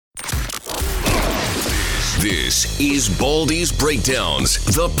This is Baldy's Breakdowns,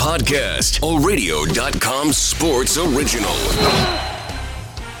 the podcast, a radio.com sports original.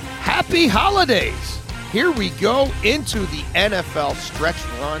 Happy holidays. Here we go into the NFL stretch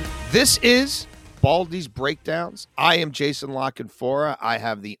run. This is Baldy's Breakdowns. I am Jason Lockenfora. I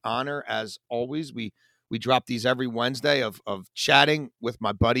have the honor, as always, we drop these every Wednesday of chatting with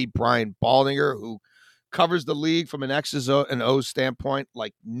my buddy Brian Baldinger, who covers the league from an X's and O's standpoint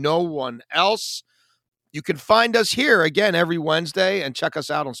like no one else. You can find us here again every Wednesday and check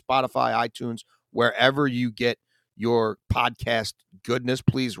us out on Spotify, iTunes, wherever you get your podcast goodness.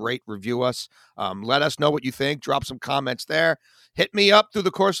 Please rate, review us. Let us know what you think. Drop some comments there. Hit me up through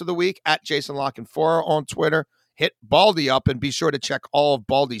the course of the week at Jason Lockenfora on Twitter. Hit Baldy up and be sure to check all of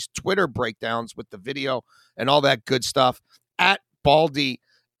Baldy's Twitter breakdowns with the video and all that good stuff at Baldy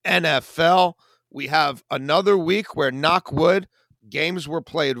NFL. We have another week where, knock wood, games were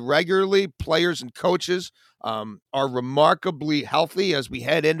played regularly. Players and coaches are remarkably healthy as we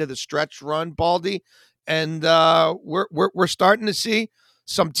head into the stretch run, Baldy. And we're starting to see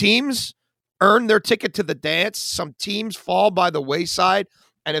some teams earn their ticket to the dance. Some teams fall by the wayside.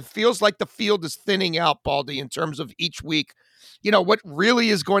 And it feels like the field is thinning out, Baldy, in terms of each week. You know, what really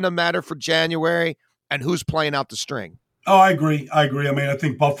is going to matter for January and who's playing out the string. Oh, I agree. I mean, I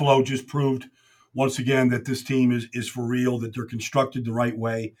think Buffalo just proved once again that this team is for real, that they're constructed the right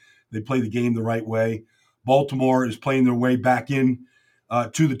way. They play the game the right way. Baltimore is playing their way back in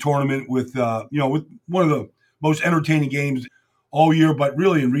to the tournament with with one of the most entertaining games all year, but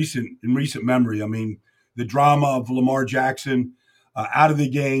really in recent memory. I mean, the drama of Lamar Jackson out of the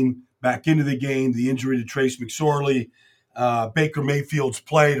game, back into the game, the injury to Trace McSorley, Baker Mayfield's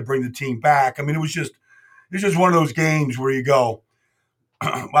play to bring the team back. I mean, it was just one of those games where you go,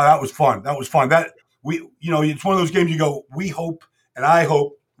 wow, that was fun. That it's one of those games you go, we hope, and I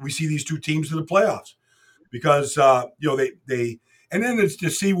hope we see these two teams in the playoffs because, they, and then it's to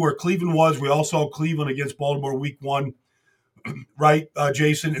see where Cleveland was. We all saw Cleveland against Baltimore week 1, right,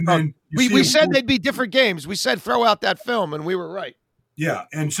 Jason? And then we said they'd be different games. We said throw out that film, and we were right. Yeah,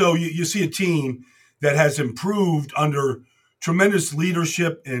 and so you see a team that has improved under tremendous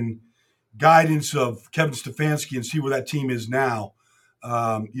leadership and guidance of Kevin Stefanski, and see where that team is now.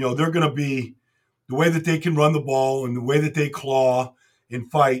 They're going to be the way that they can run the ball and the way that they claw and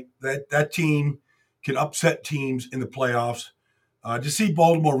fight. That team can upset teams in the playoffs. To see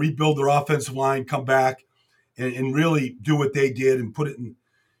Baltimore rebuild their offensive line, come back, and really do what they did and put it in,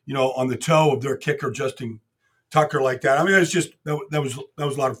 on the toe of their kicker, Justin Tucker, like that. I mean, it's just that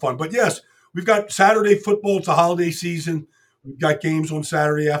was a lot of fun. But yes, we've got Saturday football. It's a holiday season. We've got games on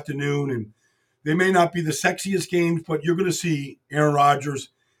Saturday afternoon, and they may not be the sexiest games, but you're going to see Aaron Rodgers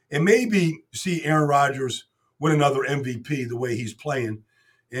and maybe see Aaron Rodgers win another MVP the way he's playing.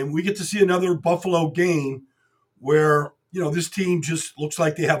 And we get to see another Buffalo game where, this team just looks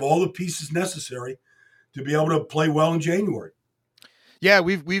like they have all the pieces necessary to be able to play well in January. Yeah,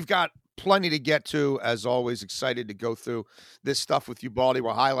 we've got plenty to get to, as always. Excited to go through this stuff with you, Baldy.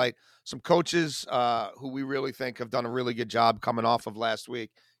 We'll highlight some coaches who we really think have done a really good job coming off of last week.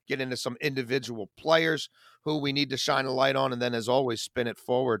 Get into some individual players who we need to shine a light on, and then, as always, spin it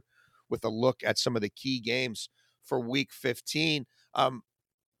forward with a look at some of the key games for Week 15.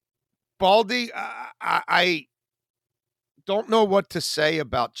 Baldy, I don't know what to say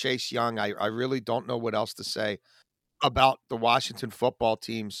about Chase Young. I really don't know what else to say about the Washington football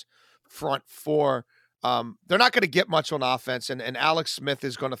team's front four. They're not going to get much on offense, and Alex Smith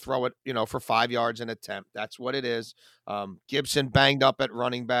is going to throw it, for 5 yards an attempt. That's what it is. Gibson banged up at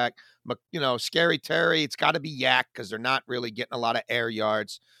running back. Scary Terry, it's got to be Yak because they're not really getting a lot of air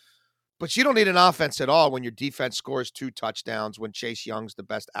yards. But you don't need an offense at all when your defense scores 2 touchdowns, when Chase Young's the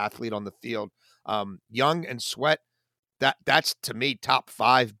best athlete on the field. Young and Sweat, that's, to me, top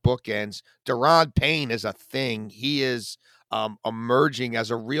 5 bookends. Deron Payne is a thing. He is emerging as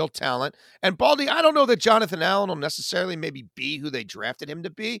a real talent. And Baldy, I don't know that Jonathan Allen will necessarily maybe be who they drafted him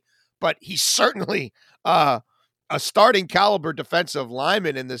to be, but he's certainly a starting caliber defensive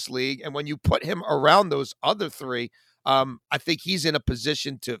lineman in this league. And when you put him around those other 3, I think he's in a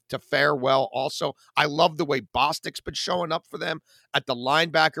position to fare well also. I love the way Bostic's been showing up for them at the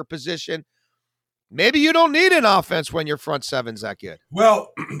linebacker position. Maybe you don't need an offense when your front seven's that good.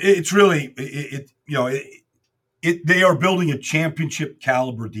 Well, it's really they are building a championship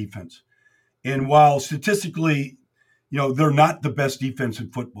caliber defense. And while statistically, they're not the best defense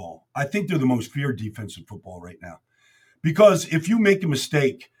in football, I think they're the most feared defense in football right now. Because if you make a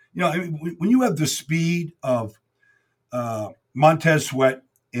mistake, when you have the speed of Montez Sweat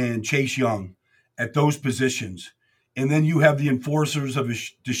and Chase Young at those positions, and then you have the enforcers of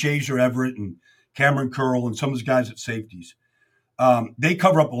DeShazier Everett and Cameron Curl, and some of those guys at safeties. They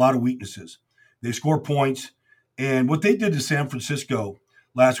cover up a lot of weaknesses. They score points. And what they did to San Francisco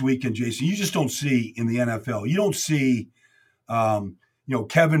last weekend, Jason, you just don't see in the NFL. You don't see,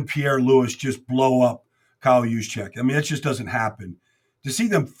 Kevin Pierre-Louis just blow up Kyle Juszczyk. I mean, that just doesn't happen. To see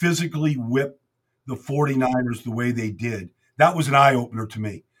them physically whip the 49ers the way they did, that was an eye-opener to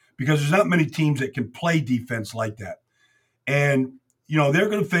me because there's not many teams that can play defense like that. And, they're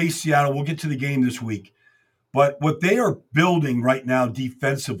going to face Seattle. We'll get to the game this week. But what they are building right now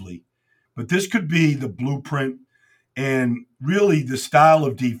defensively, but this could be the blueprint and really the style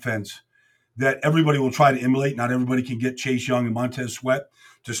of defense that everybody will try to emulate. Not everybody can get Chase Young and Montez Sweat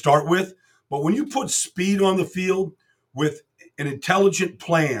to start with. But when you put speed on the field with an intelligent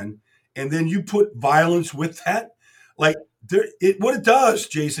plan, and then you put violence with that, what it does,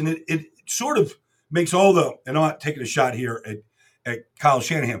 Jason, it sort of makes all the, and I'm not taking a shot here at Kyle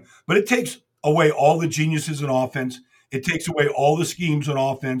Shanahan, but it takes away all the geniuses in offense. It takes away all the schemes on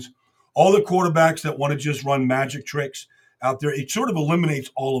offense, all the quarterbacks that want to just run magic tricks out there. It sort of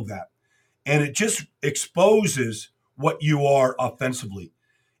eliminates all of that. And it just exposes what you are offensively.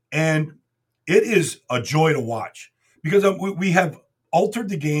 And it is a joy to watch because we have altered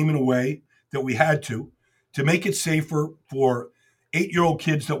the game in a way that we had to make it safer for 8-year-old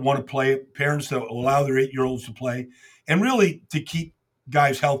kids that want to play, parents that allow their 8-year-olds to play, and really to keep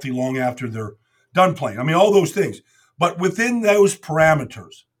guys healthy long after they're done playing. I mean, all those things. But within those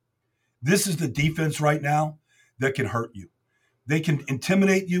parameters, this is the defense right now that can hurt you. They can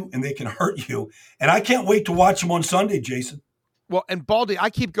intimidate you and they can hurt you. And I can't wait to watch them on Sunday, Jason. Well, and Baldy, I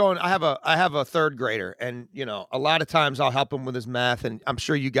keep going. I have a third grader, and a lot of times I'll help him with his math, and I'm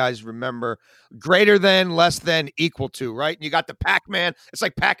sure you guys remember greater than, less than, equal to, right? And you got the Pac-Man. It's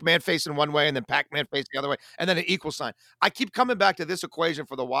like Pac-Man facing one way, and then Pac-Man facing the other way, and then an equal sign. I keep coming back to this equation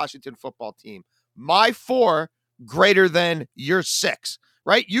for the Washington football team: my 4 greater than your 6,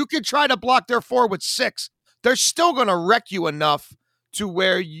 right? You could try to block their 4 with 6. They're still going to wreck you enough to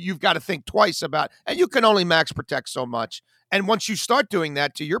where you've got to think twice about, and you can only max protect so much. And once you start doing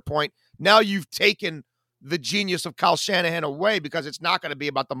that, to your point, now you've taken the genius of Kyle Shanahan away because it's not going to be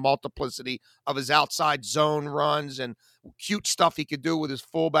about the multiplicity of his outside zone runs and cute stuff he could do with his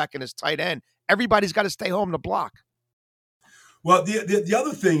fullback and his tight end. Everybody's got to stay home to block. Well, the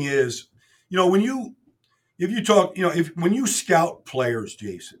other thing is, when you scout players,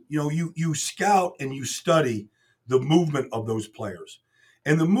 Jason, you scout and you study the movement of those players.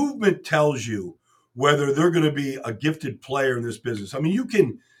 And the movement tells you whether they're going to be a gifted player in this business. I mean, you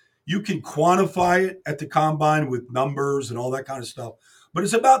can quantify it at the combine with numbers and all that kind of stuff, but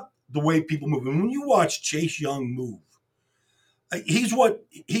it's about the way people move. And when you watch Chase Young move, he's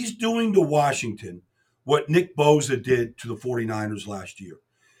doing to Washington what Nick Bosa did to the 49ers last year.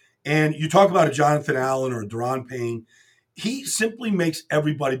 And you talk about a Jonathan Allen or a Daron Payne, he simply makes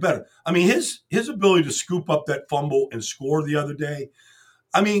everybody better. I mean, his ability to scoop up that fumble and score the other day,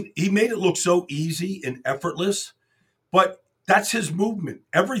 I mean, he made it look so easy and effortless, but that's his movement.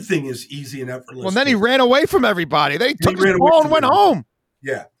 Everything is easy and effortless. Well, then he ran away from everybody. They took his ball and went home.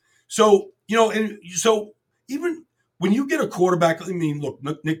 Yeah. So, and so even when you get a quarterback, I mean, look,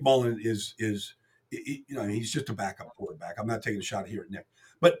 Nick Mullen is he's just a backup quarterback. I'm not taking a shot here at Nick.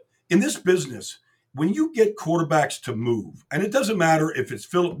 But in this business, when you get quarterbacks to move, and it doesn't matter if it's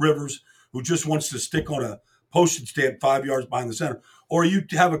Phillip Rivers, who just wants to stick on a postage stamp 5 yards behind the center, or you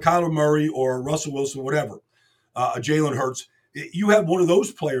have a Kyler Murray or a Russell Wilson, whatever, a Jalen Hurts, you have one of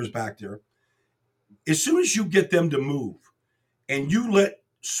those players back there. As soon as you get them to move and you let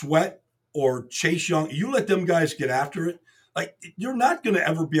Sweat or Chase Young, you let them guys get after it, you're not going to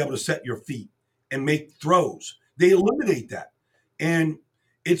ever be able to set your feet and make throws. They eliminate that. And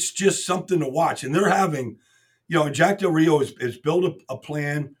it's just something to watch. And they're having, Jack Del Rio has built a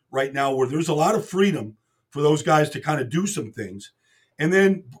plan right now where there's a lot of freedom for those guys to kind of do some things. And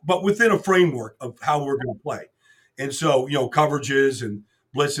then, but within a framework of how we're going to play. And so, coverages and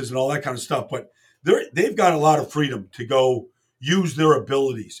blitzes and all that kind of stuff. But they've got a lot of freedom to go use their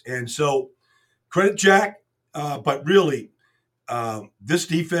abilities. And so credit Jack, but really this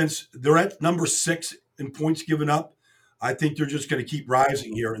defense, they're at number 6 in points given up. I think they're just going to keep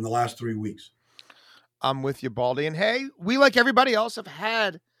rising here in the last 3 weeks. I'm with you, Baldy. And hey, we, like everybody else, have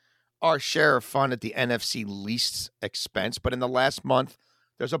had our share of fun at the NFC least expense. But in the last month,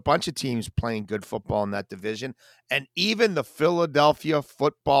 there's a bunch of teams playing good football in that division. And even the Philadelphia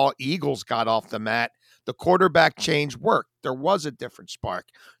football Eagles got off the mat. The quarterback change worked. There was a different spark.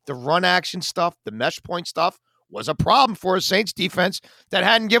 The run action stuff, the mesh point stuff was a problem for a Saints defense that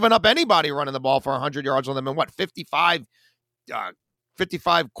hadn't given up anybody running the ball for 100 yards on them in 55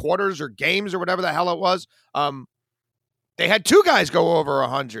 55 quarters or games or whatever the hell it was. They had 2 guys go over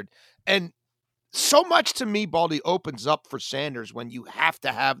 100. And so much to me, Baldy, opens up for Sanders when you have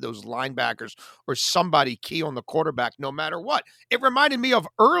to have those linebackers or somebody key on the quarterback no matter what. It reminded me of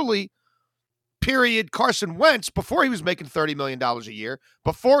early period Carson Wentz before he was making $30 million a year,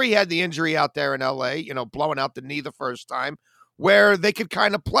 before he had the injury out there in L.A., blowing out the knee the first time, where they could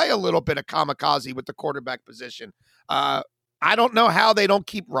kind of play a little bit of kamikaze with the quarterback position. I don't know how they don't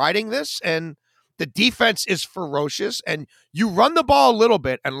keep riding this, and the defense is ferocious, and you run the ball a little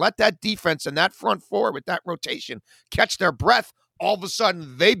bit and let that defense and that front four with that rotation catch their breath, all of a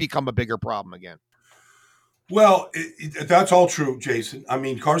sudden they become a bigger problem again. Well, that's all true, Jason. I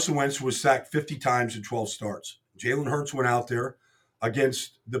mean, Carson Wentz was sacked 50 times in 12 starts. Jalen Hurts went out there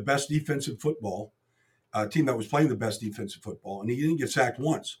against the best defense in football, a team that was playing the best defense in football, and he didn't get sacked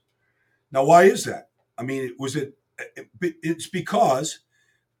once. Now, why is that? I mean, it's because,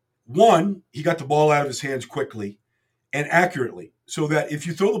 one, he got the ball out of his hands quickly and accurately, so that if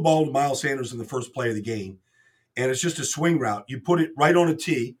you throw the ball to Miles Sanders in the first play of the game and it's just a swing route, you put it right on a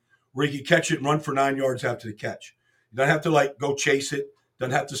tee where he can catch it and run for 9 yards after the catch. You don't have to go chase it,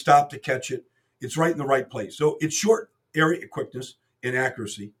 don't have to stop to catch it. It's right in the right place. So it's short area quickness and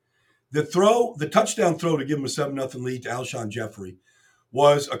accuracy. The touchdown throw to give him a 7-0 lead to Alshon Jeffrey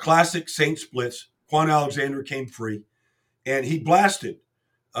was a classic Saints blitz. Quan Alexander came free, and he blasted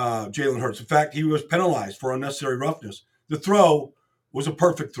Jalen Hurts. In fact, he was penalized for unnecessary roughness. The throw was a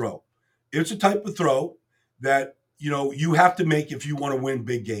perfect throw. It's a type of throw that you have to make if you want to win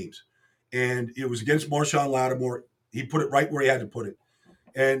big games. And it was against Marshawn Lattimore. He put it right where he had to put it.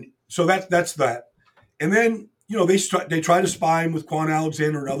 And so that's that. And then, they try to spy him with Quan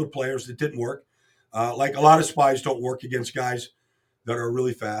Alexander and other players. That didn't work. Like a lot of spies don't work against guys that are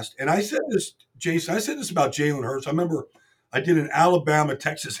really fast. And I said this, Jason, about Jalen Hurts. I remember I did an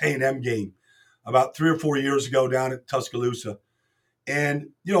Alabama-Texas A&M game about 3 or 4 years ago down at Tuscaloosa. And,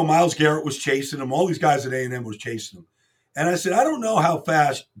 Myles Garrett was chasing him. All these guys at A&M was chasing him. And I said, I don't know how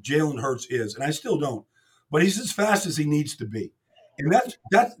fast Jalen Hurts is, and I still don't. But he's as fast as he needs to be. And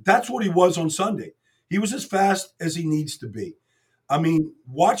that's what he was on Sunday. He was as fast as he needs to be. I mean,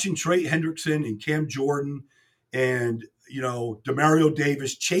 watching Trey Hendrickson and Cam Jordan and, Demario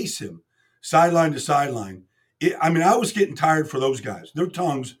Davis chase him sideline to sideline, I was getting tired for those guys. Their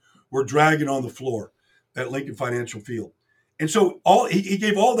tongues were dragging on the floor at Lincoln Financial Field. And so he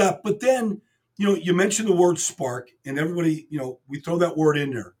gave all that. But then, you mentioned the word spark, and everybody, we throw that word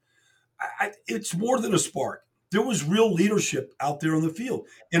in there. It's more than a spark. There was real leadership out there on the field,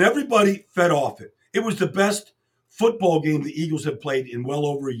 and everybody fed off it. It was the best football game the Eagles have played in well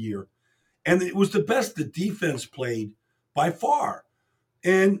over a year. And it was the best the defense played by far.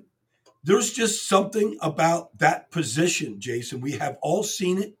 And there's just something about that position, Jason. We have all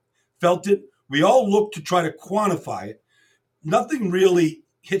seen it, felt it. We all look to try to quantify it. Nothing really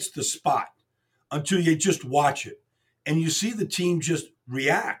hits the spot until you just watch it. And you see the team just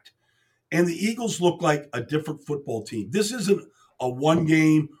react. And the Eagles look like a different football team. This isn't a 1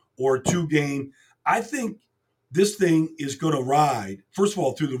 game or a 2 game. I think this thing is going to ride, first of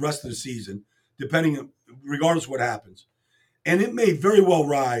all, through the rest of the season, regardless of what happens. And it may very well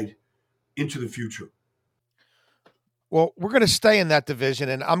ride into the future. Well, we're going to stay in that division,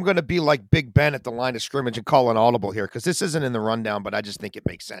 and I'm going to be like Big Ben at the line of scrimmage and call an audible here because this isn't in the rundown, but I just think it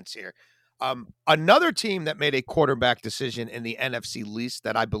makes sense here. Another team that made a quarterback decision in the NFC least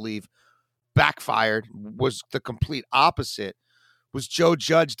that I believe backfired was the complete opposite, was Joe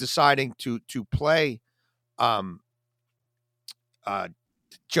Judge deciding to play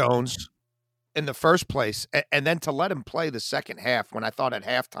Jones in the first place, and then to let him play the second half when I thought at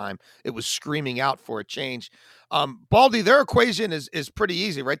halftime it was screaming out for a change. Baldy, their equation is pretty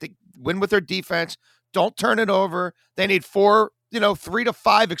easy, right? They win with their defense, don't turn it over. They need 3 to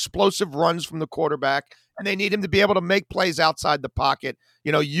 5 explosive runs from the quarterback, and they need him to be able to make plays outside the pocket,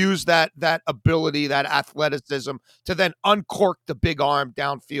 use that ability, that athleticism to then uncork the big arm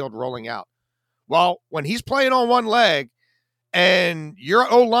downfield rolling out. Well, when he's playing on one leg and your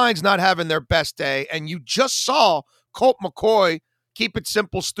O-line's not having their best day, and you just saw Colt McCoy keep it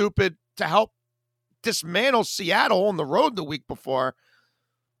simple, stupid to help dismantle Seattle on the road the week before,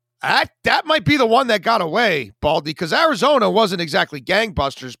 that might be the one that got away, Baldy, because Arizona wasn't exactly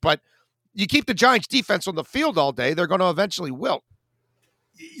gangbusters, but you keep the Giants defense on the field all day, they're going to eventually wilt.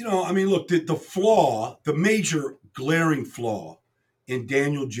 Look, the major glaring flaw in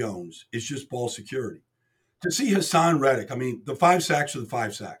Daniel Jones is just ball security. To see Hassan Reddick, the 5 sacks are the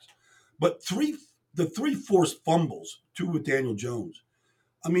 5 sacks, but the 3 forced fumbles, 2 with Daniel Jones.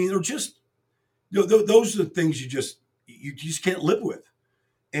 They're just, those are the things you just can't live with.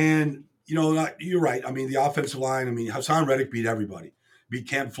 And, you're right. I mean, the offensive line, Hassan Reddick beat everybody. Beat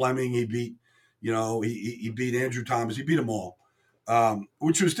Cam Fleming. He beat, he beat Andrew Thomas. He beat them all,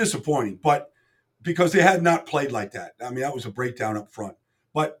 which was disappointing. But because they had not played like that. That was a breakdown up front.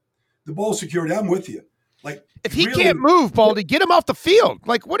 But the ball security, I'm with you. Like, if he can't move, Baldy, get him off the field.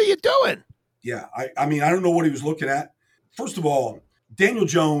 Like, what are you doing? Yeah, I don't know what he was looking at. First of all, Daniel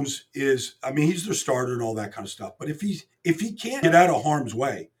Jones is, he's their starter and all that kind of stuff. But if he can't get out of harm's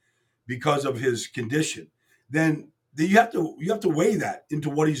way because of his condition, then you have to weigh that into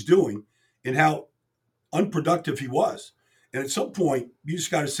what he's doing and how unproductive he was. And at some point, you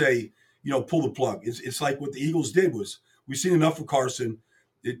just got to say, pull the plug. It's like what the Eagles did was we've seen enough of Carson.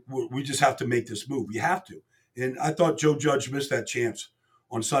 We just have to make this move. We have to. And I thought Joe Judge missed that chance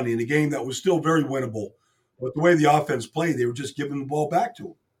on Sunday in a game that was still very winnable. But the way the offense played, they were just giving the ball back to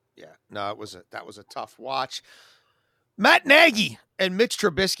him. Yeah, no, that was a tough watch. Matt Nagy and Mitch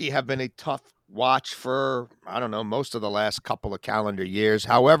Trubisky have been a tough watch for, most of the last couple of calendar years.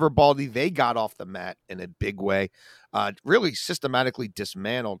 However, Baldy, they got off the mat in a big way, really systematically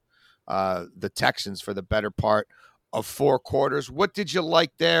dismantled the Texans for the better part of 4 quarters. What did you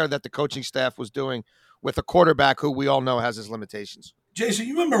like there that the coaching staff was doing with a quarterback who we all know has his limitations? Jason,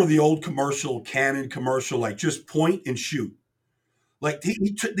 you remember the old Canon commercial, like just point and shoot? Like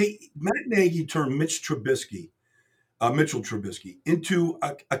Matt Nagy turned Mitchell Trubisky into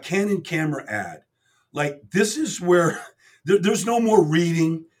a Canon camera ad. Like, this is where there's no more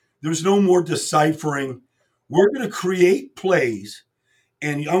reading. There's no more deciphering. We're going to create plays,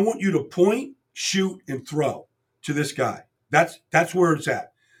 and I want you to point, shoot, and throw to this guy. That's where it's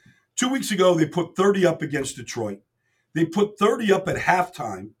at. 2 weeks ago, they put 30 up against Detroit. They put 30 up at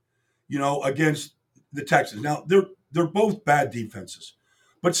halftime, against the Texans. Now, they're both bad defenses.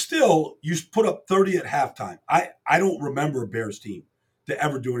 But still, you put up 30 at halftime. I don't remember a Bears team to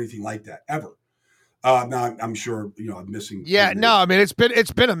ever do anything like that, ever. Now, I'm sure, I'm missing. Yeah, no, it's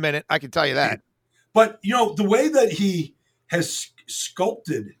been a minute. I can tell you that. But, the way that he has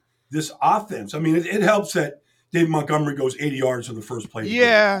sculpted this offense, it helps that David Montgomery goes 80 yards on the first play.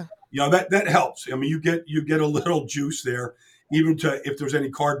 Yeah. That helps. You get a little juice there, even if there's any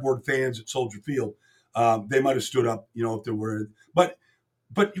cardboard fans at Soldier Field, they might have stood up, if there were.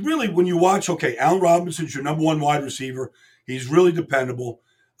 But really, when you watch, okay, Allen Robinson's your number 1 wide receiver. He's really dependable.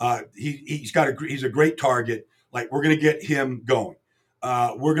 He's a great target. Like, we're going to get him going.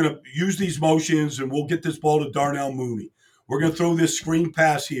 We're going to use these motions, and we'll get this ball to Darnell Mooney. We're going to throw this screen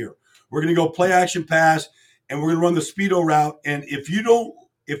pass here. We're going to go play action pass, and we're going to run the speedo route. And if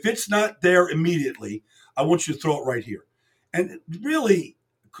it's not there immediately, I want you to throw it right here. And really,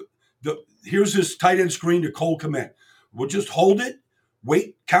 here's this tight end screen to Cole Kmet. We'll just hold it,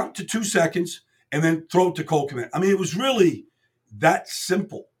 wait, count to 2 seconds, and then throw it to Cole Kmet. It was really that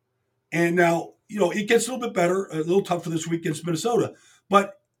simple. And now, it gets a little bit better, a little tougher this week against Minnesota.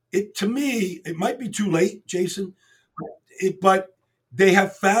 But to me, it might be too late, Jason. But they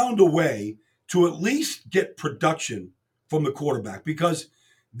have found a way to at least get production from the quarterback, because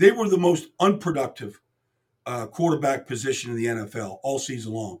they were the most unproductive quarterback position in the NFL all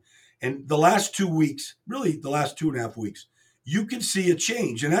season long. And the last 2 weeks, really the last 2.5 weeks, you can see a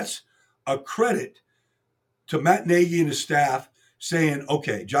change. And that's a credit to Matt Nagy and his staff saying,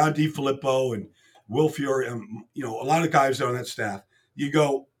 okay, John DeFilippo and Will Fury, a lot of guys on that staff, you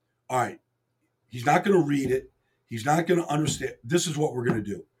go, all right, he's not going to read it. He's not going to understand. This is what we're going to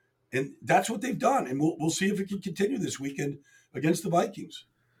do. And that's what they've done. And we'll see if it can continue this weekend against the Vikings.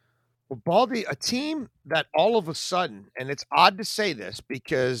 Well, Baldy, a team that all of a sudden, and it's odd to say this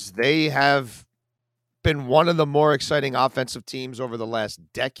because they have been one of the more exciting offensive teams over the last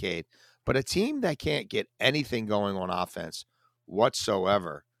decade, but a team that can't get anything going on offense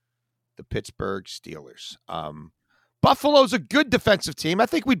whatsoever, the Pittsburgh Steelers. Buffalo's a good defensive team. I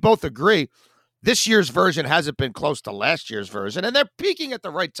think we both agree this year's version hasn't been close to last year's version, and they're peaking at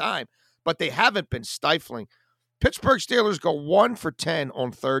the right time, but they haven't been stifling. Pittsburgh Steelers go 1 for 10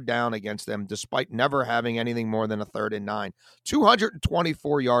 on third down against them, despite never having anything more than a 3rd and 9.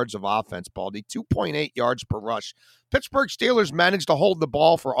 224 yards of offense, Baldy, 2.8 yards per rush. Pittsburgh Steelers managed to hold the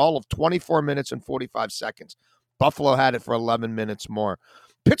ball for all of 24 minutes and 45 seconds. Buffalo had it for 11 minutes more.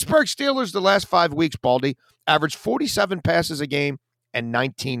 Pittsburgh Steelers the last 5 weeks, Baldy, averaged 47 passes a game and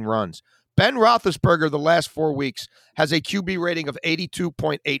 19 runs. Ben Roethlisberger the last 4 weeks has a QB rating of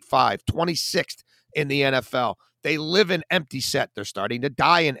 82.85, 26th in the NFL. They live in empty set. They're starting to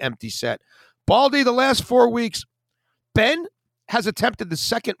die in empty set. Baldy, the last 4 weeks, Ben has attempted the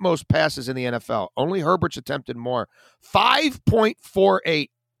second most passes in the NFL. Only Herbert's attempted more. 5.48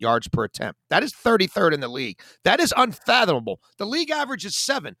 yards per attempt. That is 33rd in the league. That is unfathomable. The league average is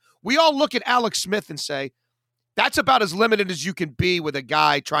 7. We all look at Alex Smith and say, that's about as limited as you can be with a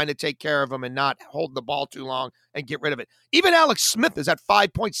guy trying to take care of him and not hold the ball too long and get rid of it. Even Alex Smith is at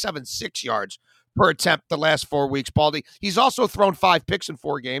 5.76 yards per attempt the last 4 weeks, Baldy. He's also thrown 5 picks in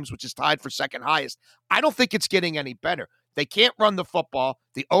 4 games, which is tied for second highest. I don't think it's getting any better. They can't run the football.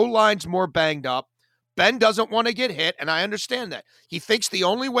 The O-line's more banged up. Ben doesn't want to get hit, and I understand that. He thinks the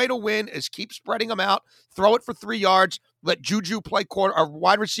only way to win is keep spreading them out, throw it for 3 yards, let Juju play a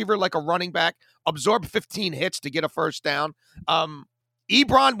wide receiver like a running back, absorb 15 hits to get a first down.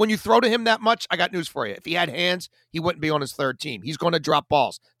 Ebron, when you throw to him that much, I got news for you. If he had hands, he wouldn't be on his third team. He's going to drop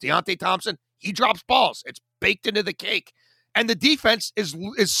balls. Deontay Thompson, he drops balls. It's baked into the cake. And the defense is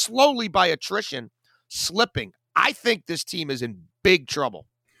slowly, by attrition, slipping. I think this team is in big trouble.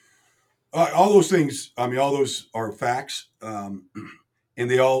 All those things, all those are facts, and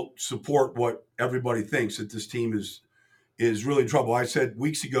they all support what everybody thinks, that this team is really in trouble. I said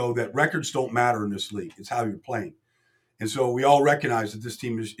weeks ago that records don't matter in this league. It's how you're playing. And so we all recognize that this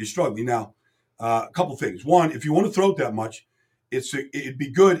team is struggling. Now, a couple things. One, if you want to throw it that much, it'd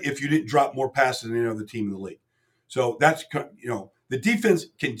be good if you didn't drop more passes than any other team in the league. So that's, the defense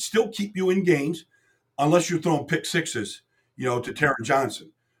can still keep you in games unless you're throwing pick sixes, to Taron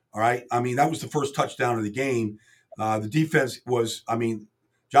Johnson. All right. That was the first touchdown of the game. The defense was,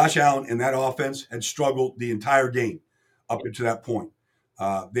 Josh Allen and that offense had struggled the entire game up until that point.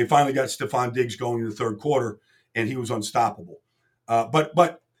 They finally got Stephon Diggs going in the third quarter, and he was unstoppable.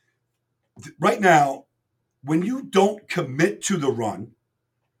 But right now, when you don't commit to the run,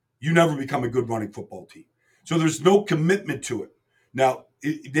 you never become a good running football team. So there's no commitment to it. Now,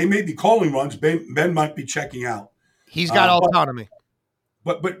 they may be calling runs. Ben might be checking out. He's got autonomy.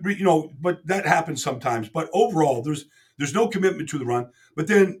 But that happens sometimes. But overall, there's no commitment to the run. But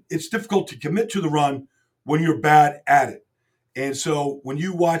then it's difficult to commit to the run when you're bad at it. And so when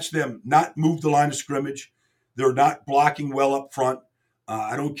you watch them not move the line of scrimmage, they're not blocking well up front.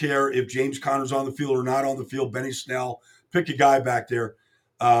 I don't care if James Conner's on the field or not on the field, Benny Snell, pick a guy back there.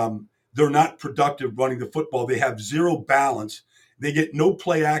 They're not productive running the football. They have zero balance. They get no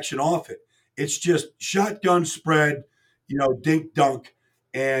play action off it. It's just shotgun spread, dink dunk.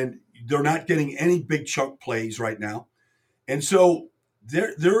 And they're not getting any big chunk plays right now. And so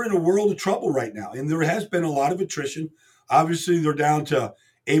they're in a world of trouble right now. And there has been a lot of attrition. Obviously, they're down to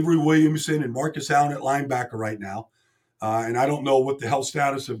Avery Williamson and Marcus Allen at linebacker right now. And I don't know what the health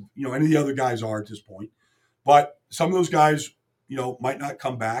status of, any of the other guys are at this point. But some of those guys, might not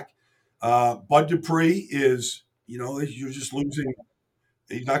come back. Bud Dupree is, you're just losing.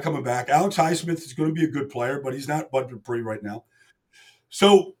 He's not coming back. Alex Highsmith is going to be a good player, but he's not Bud Dupree right now.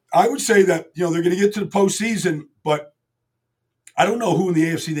 So I would say that, they're going to get to the postseason, but I don't know who in the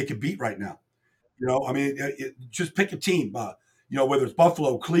AFC they could beat right now. Just pick a team, whether it's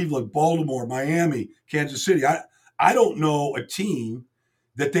Buffalo, Cleveland, Baltimore, Miami, Kansas City. I don't know a team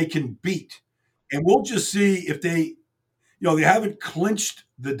that they can beat. And we'll just see if they haven't clinched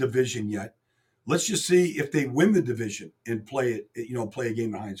the division yet. Let's just see if they win the division and play a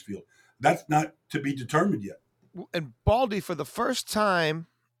game at Heinz Field. That's not to be determined yet. And Baldy, for the first time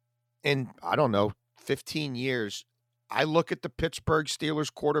in, 15 years, I look at the Pittsburgh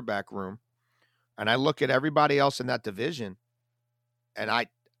Steelers quarterback room and I look at everybody else in that division, and I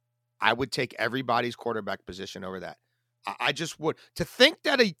would take everybody's quarterback position over that. I just would. To think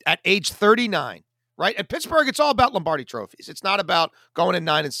that at age 39, right? At Pittsburgh, it's all about Lombardi trophies. It's not about going in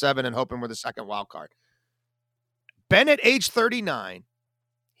 9-7 and hoping we're the second wild card. Ben at age 39,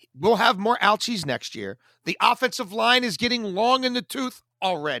 we'll have more ouchies next year. The offensive line is getting long in the tooth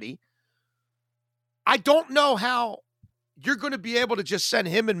already. I don't know how you're going to be able to just send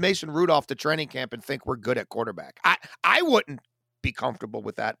him and Mason Rudolph to training camp and think we're good at quarterback. I wouldn't be comfortable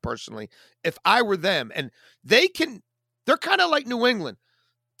with that personally if I were them. And they're kind of like New England.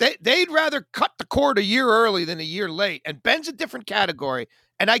 They'd rather cut the cord a year early than a year late. And Ben's a different category,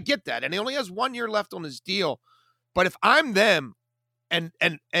 and I get that. And he only has 1 year left on his deal. But if I'm them, and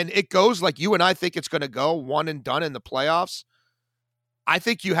it goes like you and I think it's going to go, one and done in the playoffs, I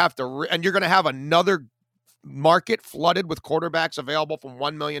think you have to, and you're going to have another market flooded with quarterbacks available from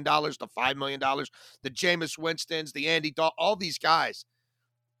 $1 million to $5 million. The Jameis Winstons, the Andy Dalton, all these guys.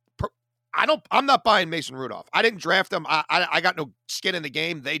 I'm not buying Mason Rudolph. I didn't draft him. I got no skin in the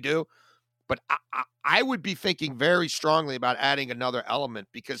game. They do. But I would be thinking very strongly about adding another element,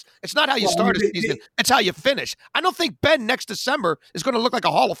 because it's not how you start a season. It's how you finish. I don't think Ben next December is going to look like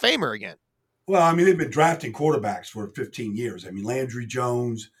a Hall of Famer again. Well, they've been drafting quarterbacks for 15 years. Landry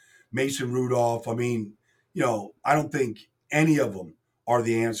Jones, Mason Rudolph. I don't think any of them are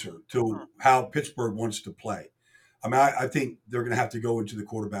the answer to how Pittsburgh wants to play. I mean, I think they're going to have to go into the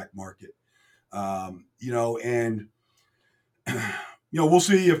quarterback market, and we'll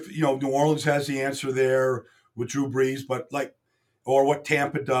see if New Orleans has the answer there with Drew Brees, but or what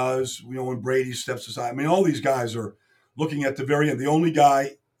Tampa does, when Brady steps aside. I mean, all these guys are looking at the very end. The only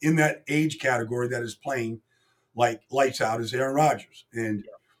guy in that age category that is playing like lights out is Aaron Rodgers, and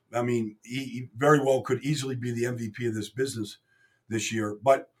I mean, he very well could easily be the MVP of this business this year.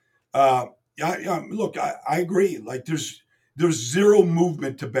 But look, I agree. Like there's zero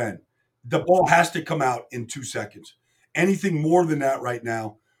movement to Ben. The ball has to come out in 2 seconds. Anything more than that right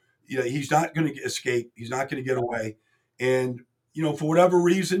now, he's not going to escape. He's not going to get away. And, for whatever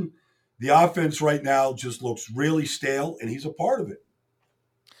reason, the offense right now just looks really stale, and he's a part of it.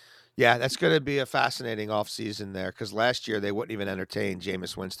 Yeah, that's going to be a fascinating offseason there because last year they wouldn't even entertain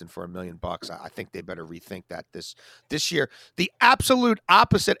Jameis Winston for $1 million. I think they better rethink that this year. The absolute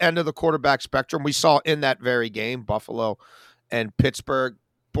opposite end of the quarterback spectrum we saw in that very game, Buffalo and Pittsburgh.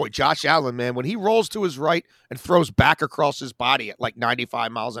 Boy, Josh Allen, man, when he rolls to his right and throws back across his body at like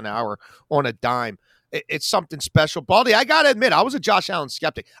 95 miles an hour on a dime, it's something special. Baldy, I got to admit, I was a Josh Allen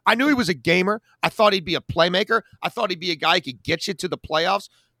skeptic. I knew he was a gamer. I thought he'd be a playmaker. I thought he'd be a guy who could get you to the playoffs.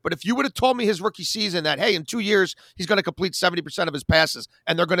 But if you would have told me his rookie season that, hey, in 2 years, he's going to complete 70% of his passes,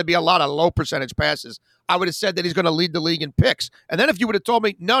 and they're going to be a lot of low percentage passes, I would have said that he's going to lead the league in picks. And then if you would have told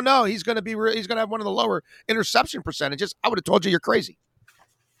me, no, he's going to have one of the lower interception percentages, I would have told you you're crazy.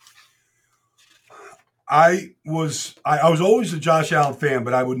 I was always a Josh Allen fan,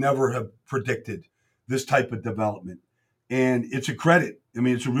 but I would never have predicted this type of development. And it's a credit. I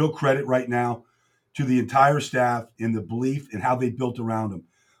mean, it's a real credit right now to the entire staff and the belief and how they built around him.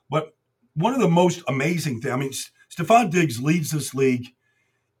 But one of the most amazing things, I mean, Stephon Diggs leads this league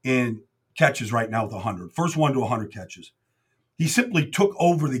in catches right now with 100. First one to 100 catches. He simply took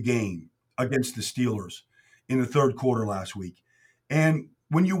over the game against the Steelers in the third quarter last week. And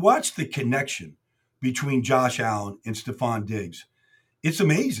when you watch the connection between Josh Allen and Stephon Diggs, it's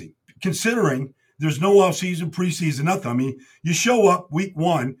amazing, considering there's no offseason, preseason, nothing. I mean, you show up week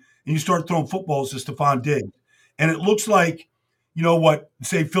one and you start throwing footballs to Stephon Diggs, and it looks like, what,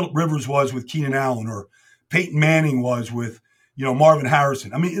 say, Phillip Rivers was with Keenan Allen or Peyton Manning was with, Marvin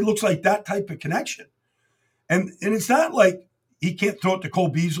Harrison. I mean, it looks like that type of connection. And it's not like he can't throw it to Cole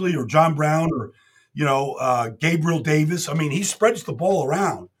Beasley or John Brown or, Gabriel Davis. I mean, he spreads the ball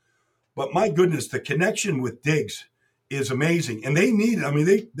around. But my goodness, the connection with Diggs is amazing. And they need it. I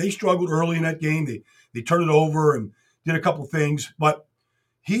mean, they struggled early in that game. They turned it over and did a couple things. But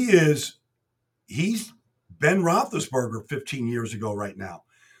he's Ben Roethlisberger 15 years ago right now.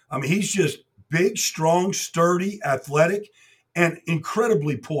 I mean, he's just big, strong, sturdy, athletic, and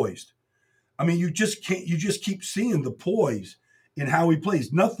incredibly poised. I mean, you just keep seeing the poise in how he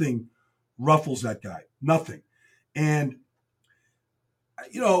plays. Nothing ruffles that guy. Nothing. And,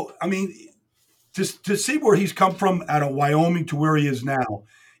 I mean, to see where he's come from out of Wyoming to where he is now,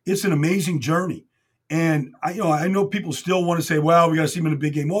 it's an amazing journey. And, I know people still want to say, well, we got to see him in a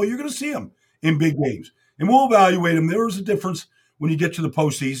big game. Well, you're going to see him in big games. And we'll evaluate him. There is a difference when you get to the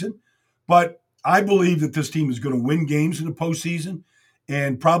postseason. But I believe that this team is going to win games in the postseason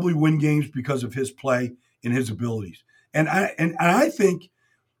and probably win games because of his play and his abilities. And I think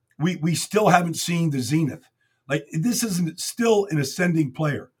we still haven't seen the zenith. Like, this isn't still an ascending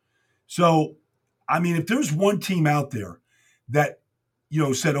player. So, I mean, if there's one team out there that,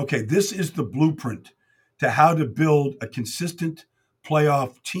 said, okay, this is the blueprint to how to build a consistent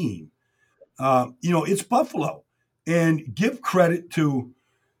playoff team, it's Buffalo. And give credit to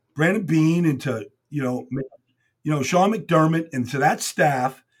Brandon Beane and to, Sean McDermott and to that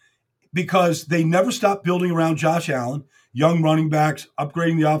staff, because they never stopped building around Josh Allen, young running backs,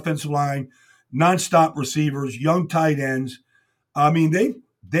 upgrading the offensive line, nonstop receivers, young tight ends. I mean,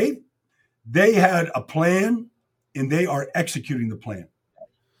 they had a plan, and they are executing the plan.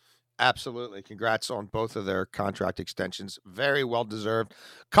 Absolutely. Congrats on both of their contract extensions. Very well deserved.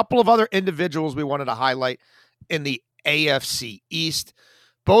 A couple of other individuals we wanted to highlight in the AFC East,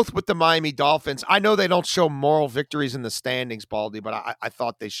 both with the Miami Dolphins. I know they don't show moral victories in the standings, Baldy, but I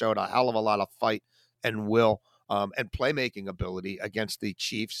thought they showed a hell of a lot of fight and will and playmaking ability against the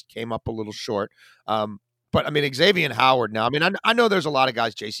Chiefs. Came up a little short. But, I mean, Xavier Howard now, I mean, I know there's a lot of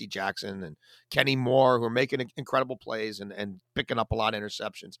guys, J.C. Jackson and Kenny Moore, who are making incredible plays and picking up a lot of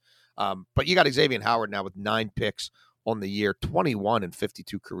interceptions. But you got Xavier Howard now with 9 picks on the year, 21 in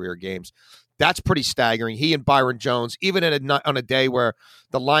 52 career games. That's pretty staggering. He and Byron Jones, even on a day where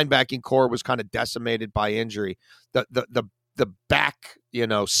the linebacking core was kind of decimated by injury, the back,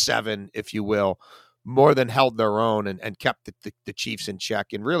 7, if you will, more than held their own and kept the Chiefs in check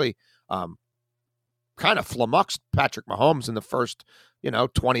and really kind of flummoxed Patrick Mahomes in the first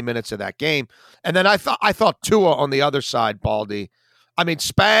 20 minutes of that game. And then I thought Tua on the other side, Baldy. I mean,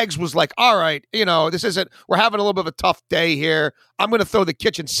 Spags was like, all right, we're having a little bit of a tough day here. I'm going to throw the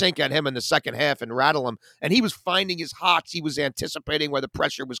kitchen sink at him in the second half and rattle him. And he was finding his hots. He was anticipating where the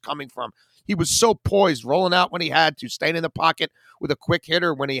pressure was coming from. He was so poised, rolling out when he had to, staying in the pocket with a quick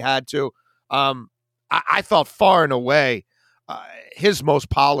hitter when he had to. I thought far and away his most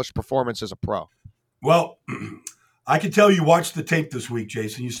polished performance as a pro. Well, I can tell you watched the tape this week,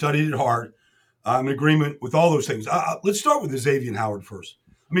 Jason. You studied it hard. I'm in agreement with all those things. Let's start with Xavier Howard first.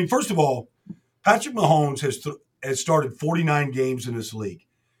 I mean, first of all, Patrick Mahomes has started 49 games in this league,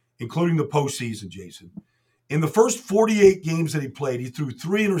 including the postseason, Jason. In the first 48 games that he played, he threw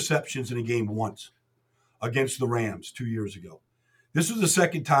 3 interceptions in a game once against the Rams 2 years ago. This was the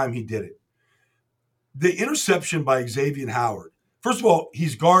second time he did it. The interception by Xavier Howard, first of all,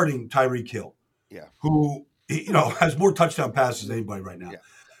 he's guarding Tyreek Hill, who has more touchdown passes than anybody right now. Yeah.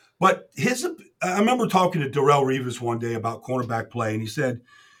 But I remember talking to Darrelle Revis one day about cornerback play, and he said,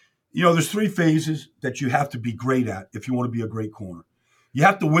 there's 3 phases that you have to be great at if you want to be a great corner. You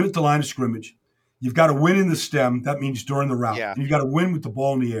have to win at the line of scrimmage. You've got to win in the stem. That means during the route. Yeah. And you've got to win with the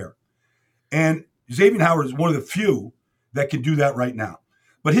ball in the air. And Xavier Howard is one of the few that can do that right now.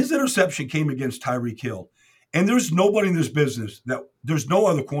 But his interception came against Tyreek Hill. And there's nobody in this business there's no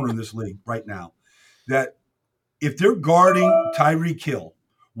other corner in this league right now that if they're guarding Tyreek Hill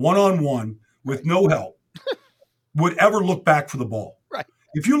one-on-one with no help, would ever look back for the ball. Right.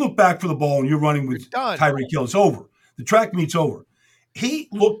 If you look back for the ball and you're running with Tyreek Hill, it's over. The track meet's over. He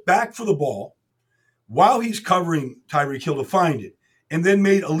looked back for the ball while he's covering Tyreek Hill to find it, and then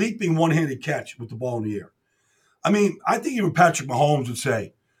made a leaping one-handed catch with the ball in the air. I mean, I think even Patrick Mahomes would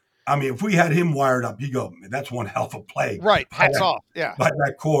say, if we had him wired up, he'd go, man, that's one hell of a play. Right. Hats off. Yeah. By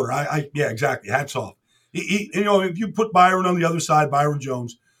that quarter. Yeah, exactly. Hats off. If you put Byron on the other side, Byron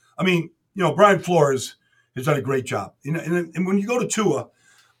Jones, Brian Flores has done a great job. And when you go to Tua,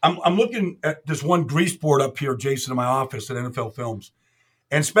 I'm looking at this one grease board up here, Jason, in my office at NFL Films.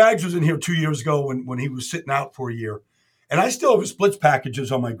 And Spags was in here 2 years ago when he was sitting out for a year. And I still have his splits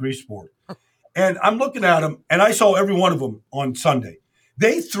packages on my grease board. And I'm looking at them, and I saw every one of them on Sunday.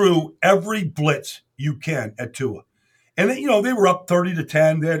 They threw every blitz you can at Tua. And, they were up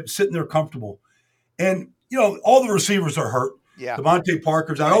 30-10. They're sitting there comfortable. And, all the receivers are hurt. Yeah. Devontae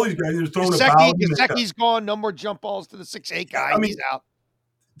Parker's out. All these guys are throwing about. Gesicki's gone. No more jump balls to the 6'8" guy. He's out.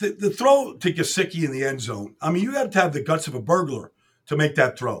 The throw to Gesicki in the end zone, you have to have the guts of a burglar to make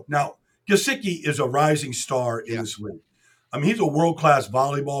that throw. Now, Gesicki is a rising star in this league. He's a world-class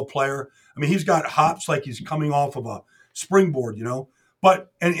volleyball player. He's got hops like he's coming off of a springboard,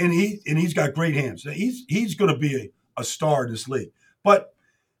 But and he's got great hands. He's going to be a star in this league. But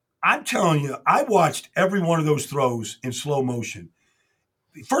I'm telling you, I watched every one of those throws in slow motion.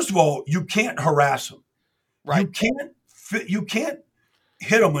 First of all, you can't harass him. Right. You can't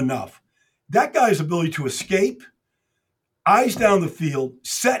hit him enough. That guy's ability to escape, eyes down the field,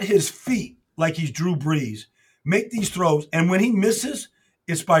 set his feet like he's Drew Brees, make these throws, and when he misses,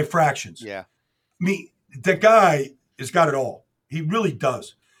 it's by fractions. Yeah. The guy has got it all. He really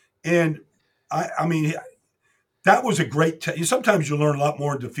does. And that was a great sometimes you learn a lot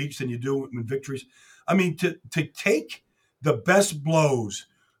more in defeats than you do in victories. To take the best blows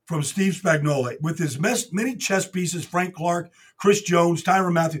from Steve Spagnuolo with his many chess pieces, Frank Clark, Chris Jones,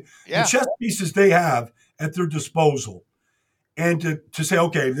 Tyrann Mathieu, the chess pieces they have at their disposal, and to say,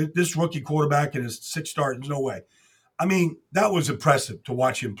 okay, this rookie quarterback in his 6th start, there's no way. That was impressive to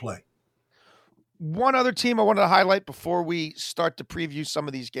watch him play. One other team I wanted to highlight before we start to preview some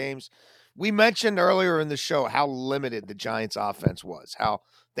of these games. We mentioned earlier in the show how limited the Giants' offense was, how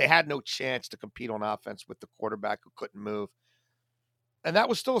they had no chance to compete on offense with the quarterback who couldn't move. And that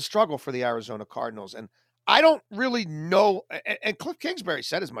was still a struggle for the Arizona Cardinals. And I don't really know, and Cliff Kingsbury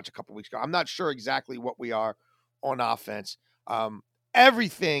said as much a couple of weeks ago, I'm not sure exactly what we are on offense.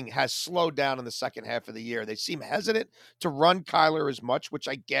 Everything has slowed down in the second half of the year. They seem hesitant to run Kyler as much, which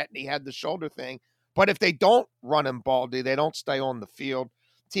I get, and he had the shoulder thing. But if they don't run him, Baldy, they don't stay on the field.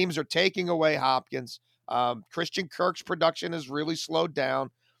 Teams are taking away Hopkins. Christian Kirk's production has really slowed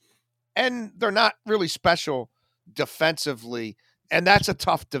down, and they're not really special defensively, and that's a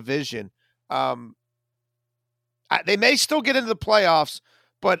tough division. They may still get into the playoffs,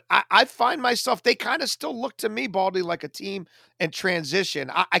 but I find myself, they kind of still look to me, Baldy, like a team in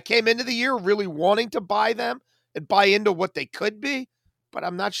transition. I came into the year really wanting to buy them and buy into what they could be, but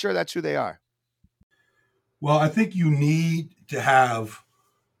I'm not sure that's who they are. Well, I think you need to have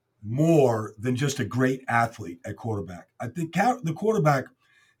more than just a great athlete at quarterback. I think the quarterback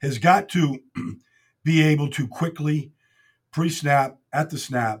has got to be able to quickly, pre-snap, at the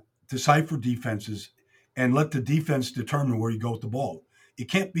snap, decipher defenses and let the defense determine where you go with the ball. It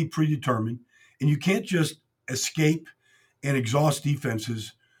can't be predetermined, and you can't just escape and exhaust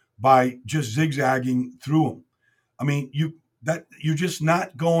defenses by just zigzagging through them. I mean, you're just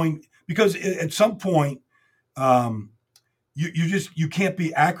not going, because at some point, you can't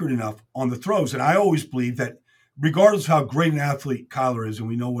be accurate enough on the throws. And I always believe that regardless of how great an athlete Kyler is, and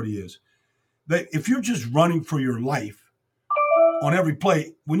we know what he is, that if you're just running for your life on every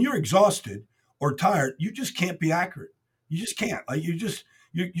play, when you're exhausted or tired, you just can't be accurate. You just can't. Like you're just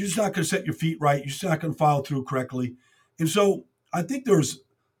not going to set your feet right. You're just not going to follow through correctly. And so I think there's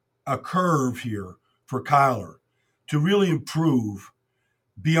a curve here for Kyler to really improve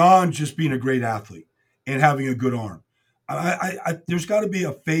beyond just being a great athlete and having a good arm. There's got to be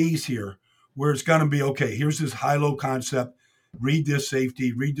a phase here where it's going to be, okay, here's this high-low concept, read this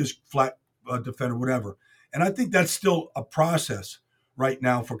safety, read this flat defender, whatever. And I think that's still a process right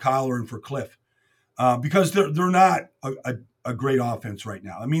now for Kyler and for Cliff because they're not a great offense right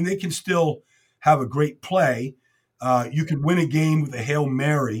now. I mean, they can still have a great play. You can win a game with a Hail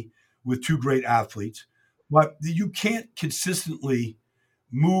Mary with two great athletes, but you can't consistently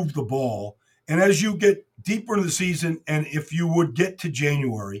move the ball. And as you get deeper into the season, and if you would get to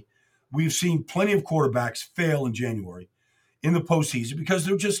January, we've seen plenty of quarterbacks fail in January in the postseason because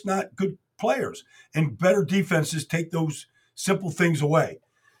they're just not good players. And better defenses take those simple things away.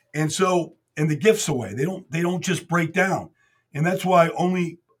 And the gifts away. They don't just break down. And that's why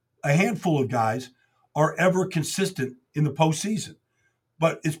only a handful of guys are ever consistent in the postseason.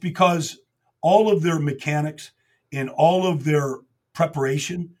 But it's because all of their mechanics and all of their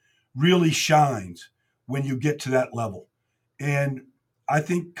preparation really shines when you get to that level. And I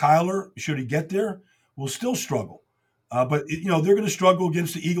think Kyler, should he get there, will still struggle. But they're going to struggle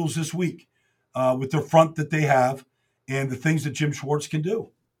against the Eagles this week with their front that they have and the things that Jim Schwartz can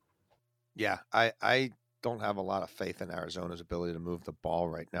do. Yeah, I don't have a lot of faith in Arizona's ability to move the ball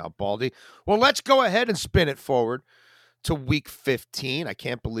right now, Baldy. Well, let's go ahead and spin it forward to week 15. I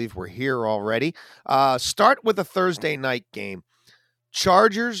can't believe we're here already. Start with a Thursday night game.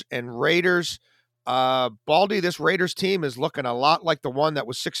 Chargers and Raiders. Baldy, this Raiders team is looking a lot like the one that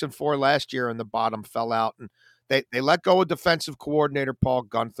was 6-4 last year and the bottom fell out. And they let go of defensive coordinator Paul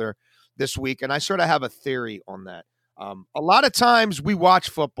Guenther this week. And I sort of have a theory on that. A lot of times we watch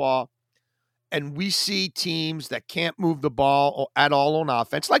football and we see teams that can't move the ball at all on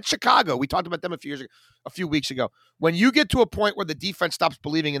offense, like Chicago. We talked about them a few weeks ago. When you get to a point where the defense stops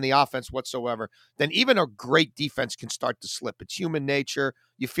believing in the offense whatsoever, then even a great defense can start to slip. It's human nature.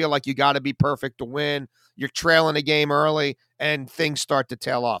 You feel like you got to be perfect to win. You're trailing a game early, and things start to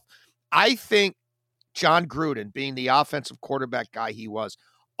tail off. I think John Gruden, being the offensive quarterback guy he was,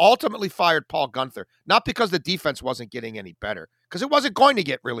 ultimately fired Paul Guenther, not because the defense wasn't getting any better, because it wasn't going to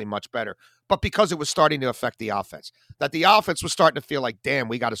get really much better, but because it was starting to affect the offense. That the offense was starting to feel like, damn,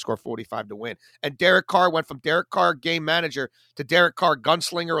 we got to score 45 to win. And Derek Carr went from Derek Carr game manager to Derek Carr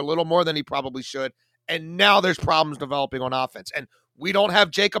gunslinger a little more than he probably should. And now there's problems developing on offense. And we don't have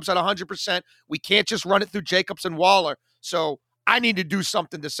Jacobs at 100%. We can't just run it through Jacobs and Waller. So I need to do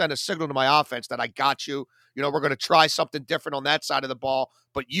something to send a signal to my offense that I got you. We're going to try something different on that side of the ball.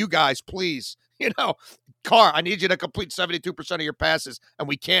 But you guys, please, Carr, I need you to complete 72% of your passes, and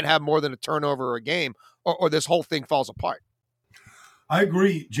we can't have more than a turnover a game, or this whole thing falls apart. I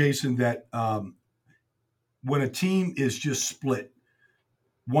agree, Jason, that when a team is just split,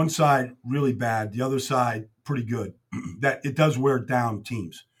 one side really bad, the other side pretty good, that it does wear down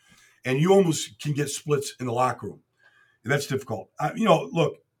teams. And you almost can get splits in the locker room. And that's difficult.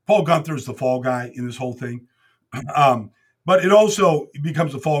 Look, Paul Guenther is the fall guy in this whole thing. But it also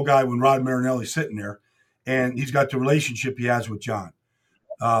becomes a fall guy when Rod Marinelli's sitting there and he's got the relationship he has with John.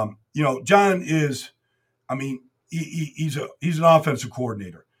 John is, he's an offensive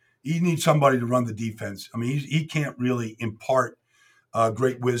coordinator. He needs somebody to run the defense. He can't really impart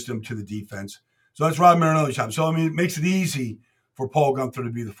great wisdom to the defense. So that's Rod Marinelli's job. So, it makes it easy for Paul Guenther to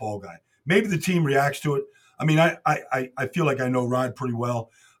be the fall guy. Maybe the team reacts to it. I feel like I know Rod pretty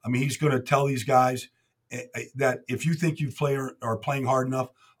well. He's going to tell these guys that if you think you are playing hard enough,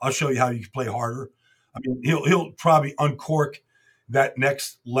 I'll show you how you can play harder. He'll probably uncork that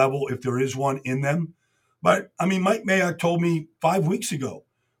next level if there is one in them. But, Mike Mayock told me 5 weeks ago,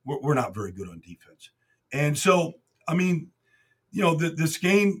 we're not very good on defense. And so, this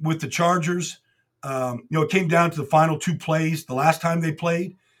game with the Chargers, it came down to the final two plays the last time they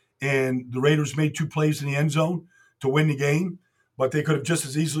played, and the Raiders made two plays in the end zone to win the game. but they could have just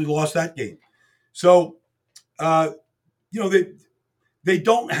as easily lost that game. So, they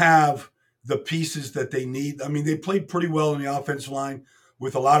don't have the pieces that they need. I mean, they played pretty well in the offensive line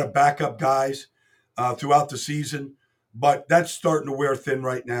with a lot of backup guys throughout the season, but that's starting to wear thin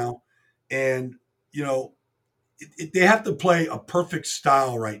right now. And, they have to play a perfect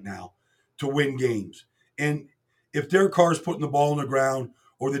style right now to win games. And if Derek Carr is putting the ball on the ground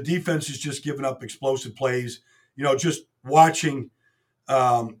or the defense is just giving up explosive plays, just watching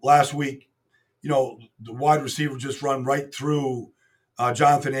last week, the wide receiver just run right through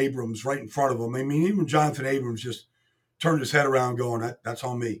Jonathan Abrams right in front of him. I mean, even Jonathan Abrams just turned his head around going, that's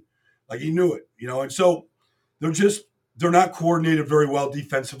on me. Like he knew it, and so they're not coordinated very well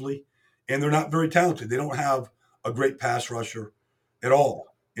defensively, and they're not very talented. They don't have a great pass rusher at all.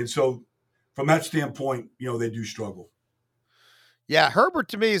 And so from that standpoint, they do struggle. Yeah, Herbert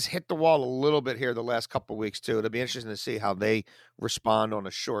to me has hit the wall a little bit here the last couple of weeks too. It'll be interesting to see how they respond on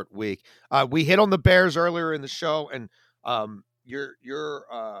a short week. We hit on the Bears earlier in the show, and your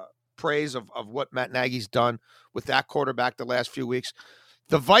praise of what Matt Nagy's done with that quarterback the last few weeks.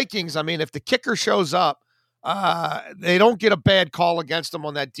 The Vikings, I mean, if the kicker shows up, they don't get a bad call against them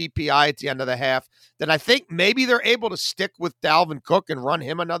on that DPI at the end of the half, then I think maybe they're able to stick with Dalvin Cook and run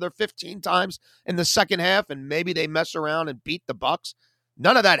him another 15 times in the second half, and maybe they mess around and beat the Bucs.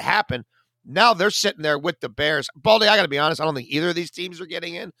 None of that happened. Now they're sitting there with the Bears. Baldy, I got to be honest, I don't think either of these teams are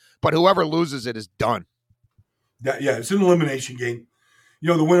getting in, but whoever loses it is done. Yeah, it's an elimination game.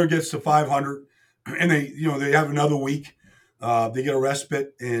 The winner gets to 500, and they have another week. They get a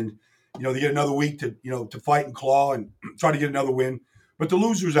respite, and they get another week to fight and claw and try to get another win. But the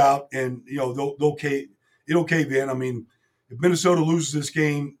loser's out, and it'll cave in. I mean, if Minnesota loses this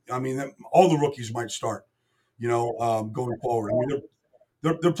game, I mean, all the rookies might start. Going forward. I mean,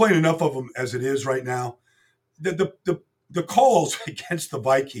 they're playing enough of them as it is right now. The calls against the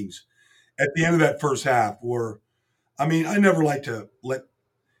Vikings at the end of that first half were, I mean, I never like to let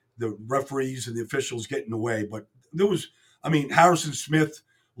the referees and the officials get in the way, but there was, I mean, Harrison Smith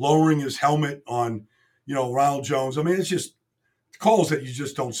lowering his helmet on, Ronald Jones. I mean, it's just calls that you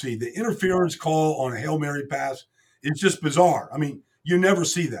just don't see. The interference call on a Hail Mary pass is just bizarre. I mean, you never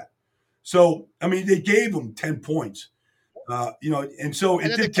see that. So, I mean, they gave him 10 points, and so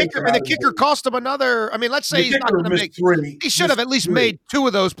it did take him out. And the kicker cost him another. I mean, let's say he's not going to make 3. He should have at least made 2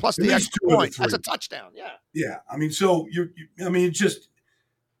 of those plus the extra point. That's a touchdown. Yeah. Yeah. I mean, so I mean, it's just,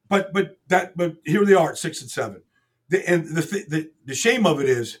 but here they are at 6 and 7. The shame of it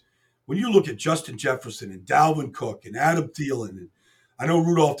is when you look at Justin Jefferson and Dalvin Cook and Adam Thielen, and I know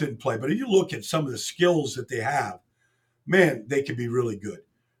Rudolph didn't play, but if you look at some of the skills that they have, man, they could be really good.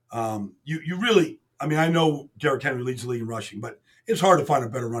 You really, I mean, I know Derrick Henry leads the league in rushing, but it's hard to find a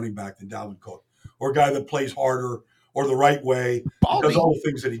better running back than Dalvin Cook, or a guy that plays harder or the right way, does all the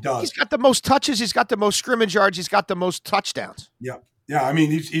things that he does. He's got the most touches. He's got the most scrimmage yards. He's got the most touchdowns. Yeah. Yeah. I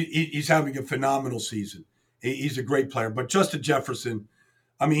mean, he's having a phenomenal season. He's a great player. But Justin Jefferson,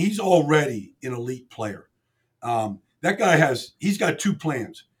 I mean, he's already an elite player. That guy he's got 2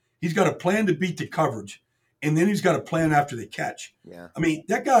 plans. He's got a plan to beat the coverage, and then he's got a plan after the catch. Yeah. I mean,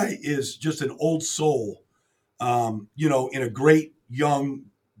 that guy is just an old soul, in a great, young,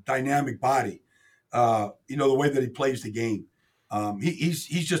 dynamic body. The way that he plays the game. He's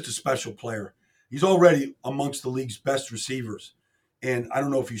just a special player. He's already amongst the league's best receivers. And I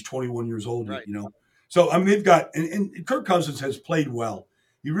don't know if he's 21 years old, right. So, I mean, they've got – and Kirk Cousins has played well.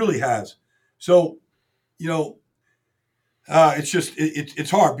 He really has. So, it's just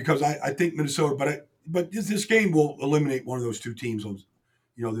it's hard because I think Minnesota – but this game will eliminate one of those 2 teams on,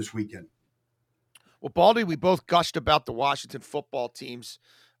 this weekend. Well, Baldy, we both gushed about the Washington football team's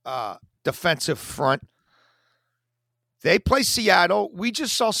defensive front. They play Seattle. We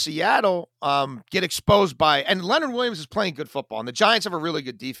just saw Seattle get exposed by – and Leonard Williams is playing good football, and the Giants have a really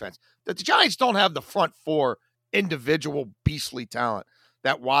good defense. The Giants don't have the front 4 individual beastly talent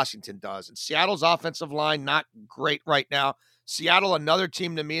that Washington does. And Seattle's offensive line, not great right now. Seattle, another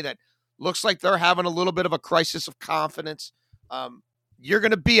team to me that looks like they're having a little bit of a crisis of confidence. You're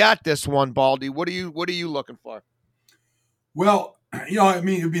going to be at this one, Baldy. What are you looking for? Well, I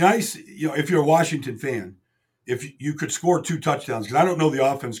mean, it'd be nice, if you're a Washington fan, if you could score 2 touchdowns, because I don't know the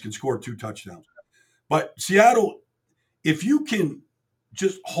offense can score 2 touchdowns. But Seattle, if you can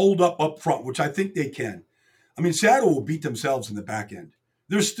just hold up front, which I think they can, I mean, Seattle will beat themselves in the back end.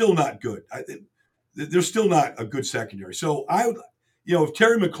 They're still not good. They're still not a good secondary. So I would, if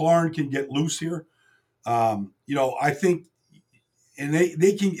Terry McLaurin can get loose here, I think, and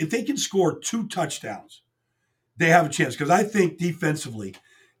they can, if they can score 2 touchdowns, they have a chance. Because I think defensively,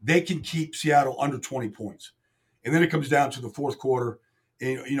 they can keep Seattle under 20 points. And then it comes down to the fourth quarter,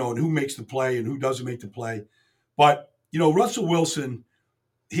 and who makes the play and who doesn't make the play. But Russell Wilson,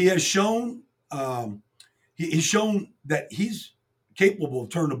 he has shown he's shown that he's capable of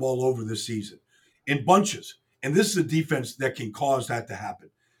turning the ball over this season in bunches, and this is a defense that can cause that to happen.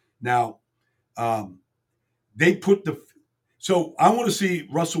 Now, they put so I want to see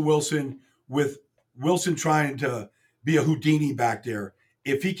Russell Wilson with Wilson trying to be a Houdini back there.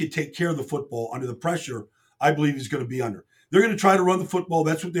 If he could take care of the football under the pressure, I believe he's going to be under. They're going to try to run the football.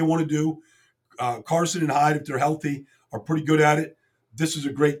 That's what they want to do. Carson and Hyde, if they're healthy, are pretty good at it. This is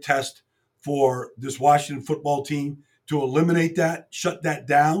a great test for this Washington football team to eliminate that, shut that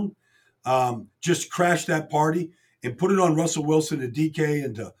down, just crash that party and put it on Russell Wilson and DK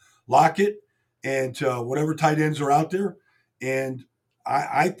and to Lockett and to whatever tight ends are out there. And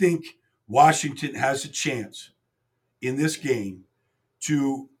I think Washington has a chance in this game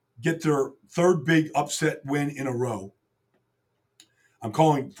to get their third big upset win in a row. I'm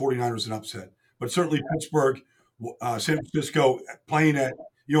calling 49ers an upset, but certainly Pittsburgh, San Francisco playing at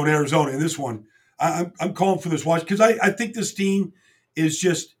in Arizona. In this one, I'm calling for this watch because I think this team is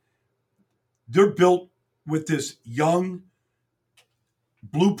just they're built with this young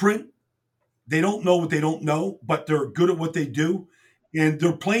blueprint. They don't know what they don't know, but they're good at what they do, and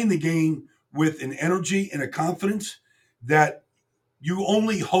they're playing the game with an energy and a confidence that you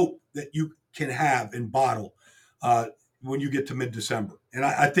only hope that you can have and bottle when you get to mid-December. And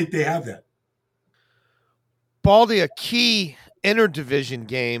I think they have that. Baldy, a key interdivision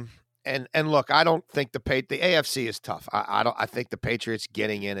game. And look, I don't think the AFC is tough. I think the Patriots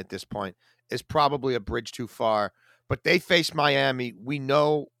getting in at this point is probably a bridge too far. But they face Miami. We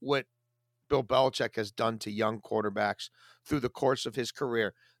know what Bill Belichick has done to young quarterbacks through the course of his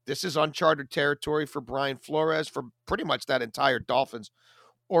career. This is uncharted territory for Brian Flores, for pretty much that entire Dolphins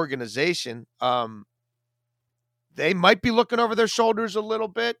organization. They might be looking over their shoulders a little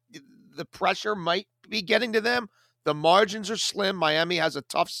bit. The pressure might be getting to them. The margins are slim. Miami has a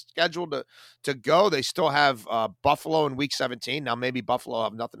tough schedule to go. They still have Buffalo in Week 17. Now, maybe Buffalo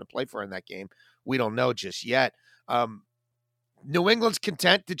have nothing to play for in that game. We don't know just yet. New England's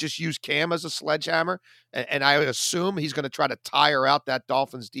content to just use Cam as a sledgehammer, and I assume he's going to try to tire out that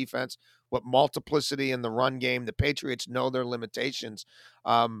Dolphins defense with multiplicity in the run game. The Patriots know their limitations.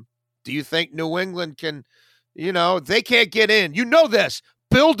 Do you think New England can, they can't get in? This.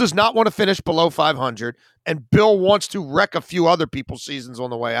 Bill does not want to finish below 500, and Bill wants to wreck a few other people's seasons on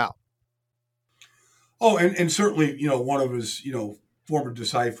the way out. Oh, and certainly, one of his, former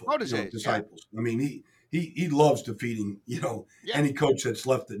disciples. Yeah. I mean, he loves defeating, any coach that's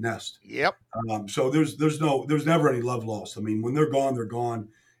left the nest. Yep. So there's never any love lost. I mean, when they're gone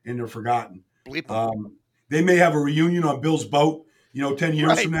and they're forgotten. They may have a reunion on Bill's boat, 10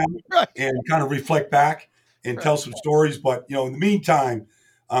 years from now and kind of reflect back and tell some stories. But, in the meantime,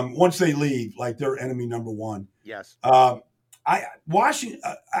 once they leave, like they're enemy number one. Yes. Washington,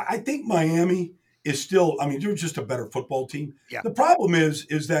 I think Miami is still, they're just a better football team. Yeah. The problem is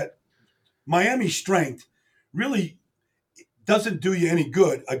that Miami's strength really doesn't do you any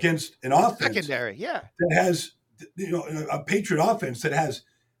good against an offense secondary, that has, a Patriot offense that has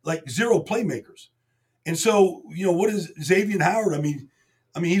like zero playmakers. And so, what is Xavier Howard? I mean,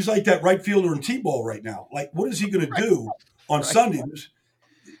 he's like that right fielder in T-ball right now. Like, what is he going to do on Sundays?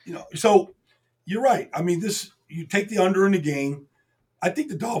 So you're right. You take the under in the game. I think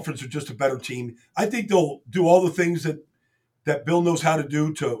the Dolphins are just a better team. I think they'll do all the things that Bill knows how to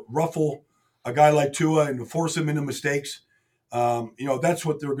do to ruffle a guy like Tua and to force him into mistakes. That's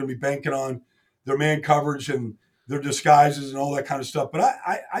what they're going to be banking on, their man coverage and their disguises and all that kind of stuff. But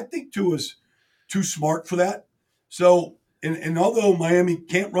I think Tua's too smart for that. So, and although Miami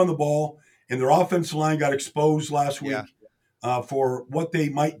can't run the ball and their offensive line got exposed last week for what they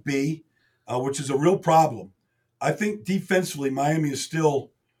might be, which is a real problem, I think defensively Miami is still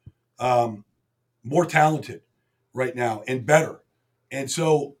more talented right now and better. And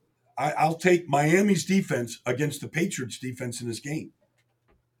so I'll take Miami's defense against the Patriots' defense in this game.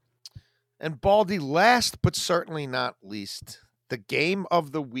 And Baldy, last but certainly not least, the game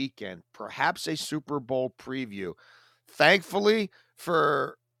of the weekend, perhaps a Super Bowl preview. Thankfully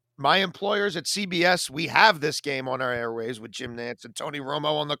for my employers at CBS, we have this game on our airwaves with Jim Nantz and Tony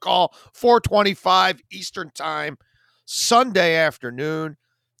Romo on the call, 4:25 Eastern Time, Sunday afternoon.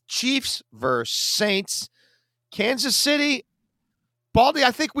 Chiefs versus Saints. Kansas City, Baldy,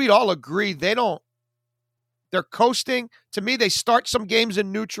 I think we'd all agree they're coasting. To me, they start some games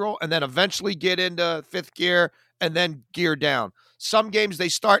in neutral and then eventually get into fifth gear and then gear down. Some games they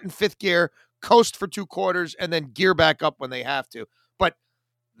start in fifth gear, coast for 2 quarters, and then gear back up when they have to. But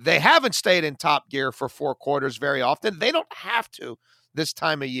They haven't stayed in top gear for 4 quarters very often. They don't have to this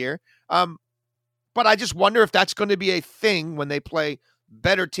time of year. But I just wonder if that's going to be a thing when they play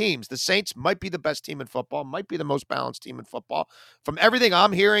better teams. The Saints might be the best team in football, might be the most balanced team in football. From everything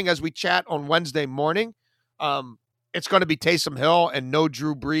I'm hearing as we chat on Wednesday morning, it's going to be Taysom Hill and no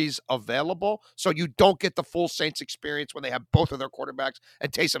Drew Brees available. So you don't get the full Saints experience when they have both of their quarterbacks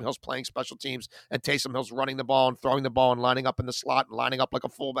and Taysom Hill's playing special teams and Taysom Hill's running the ball and throwing the ball and lining up in the slot and lining up like a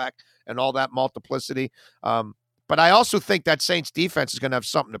fullback and all that multiplicity. But I also think that Saints defense is going to have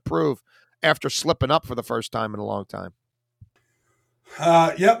something to prove after slipping up for the first time in a long time.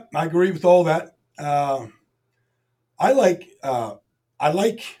 Yep, I agree with all that. I like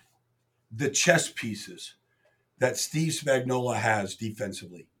the chess pieces that Steve Spagnuolo has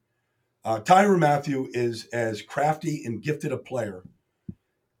defensively. Tyrann Mathieu is as crafty and gifted a player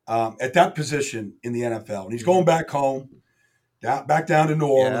at that position in the NFL, and he's going back home, back down to New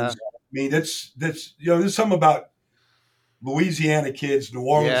Orleans. Yeah. I mean, that's there's something about Louisiana kids, New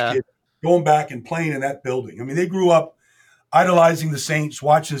Orleans kids going back and playing in that building. I mean, they grew up idolizing the Saints,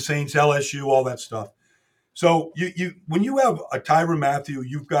 watching the Saints, LSU, all that stuff. So you when you have a Tyrann Mathieu,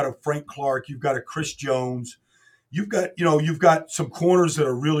 you've got a Frank Clark, you've got a Chris Jones, you've got some corners that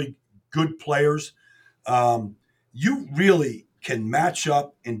are really good players. You really can match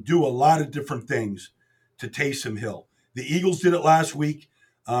up and do a lot of different things to Taysom Hill. The Eagles did it last week.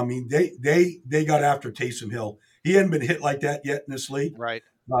 I mean, they got after Taysom Hill. He hadn't been hit like that yet in this league. Right.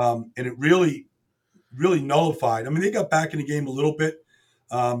 And it really nullified. I mean, they got back in the game a little bit.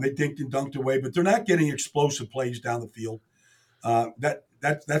 They dinked and dunked away, but they're not getting explosive plays down the field.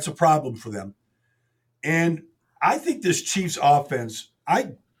 That's a problem for them. And I think this Chiefs offense,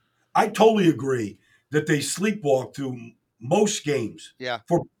 I totally agree that they sleepwalk through most games. Yeah.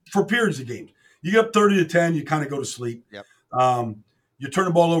 For periods of games. You get up 30-10, you kind of go to sleep. Yep. You turn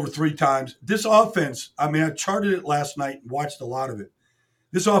the ball over 3 times. This offense, I mean, I charted it last night and watched a lot of it.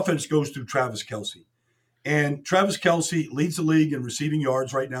 This offense goes through Travis Kelce. And Travis Kelce leads the league in receiving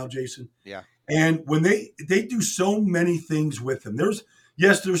yards right now, Jason. Yeah. And when they do so many things with him, there's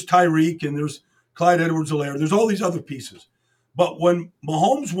Tyreek and there's Clyde Edwards-Helaire. There's all these other pieces. But when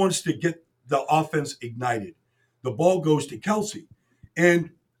Mahomes wants to get the offense ignited, the ball goes to Kelce. And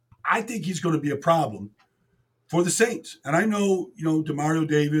I think he's going to be a problem for the Saints. And I know, Demario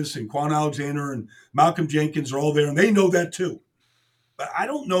Davis and Quan Alexander and Malcolm Jenkins are all there, and they know that too. But I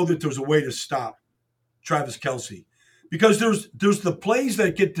don't know that there's a way to stop Travis Kelce, because there's the plays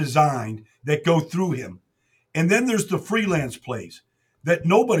that get designed that go through him, and then there's the freelance plays that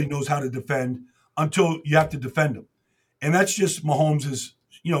nobody knows how to defend until you have to defend them, and that's just Mahomes'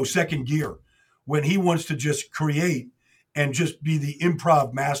 second gear when he wants to just create and just be the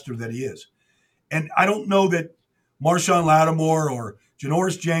improv master that he is. And I don't know that Marshawn Lattimore or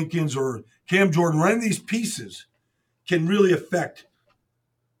Janoris Jenkins or Cam Jordan or any of these pieces can really affect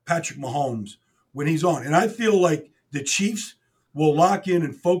Patrick Mahomes when he's on. And I feel like the Chiefs will lock in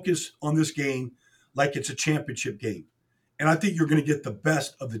and focus on this game like it's a championship game. And I think you're going to get the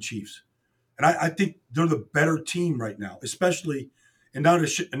best of the Chiefs. And I think they're the better team right now, especially, and not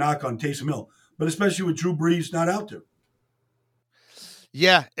a knock on Taysom Hill, but especially with Drew Brees not out there.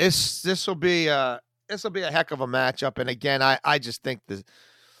 Yeah, this will be a heck of a matchup. And again, I just think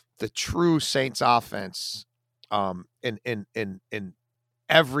the true Saints offense, in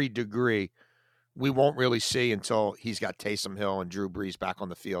every degree, we won't really see until he's got Taysom Hill and Drew Brees back on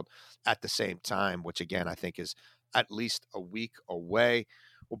the field at the same time, which again, I think is at least a week away.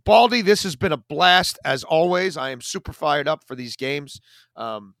 Well, Baldy, this has been a blast as always. I am super fired up for these games,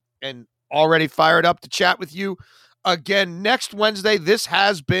 and already fired up to chat with you again next Wednesday. This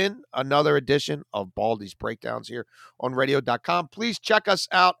has been another edition of Baldy's Breakdowns here on radio.com. Please check us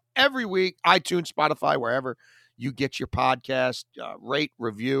out every week, iTunes, Spotify, wherever you get your podcast. Rate,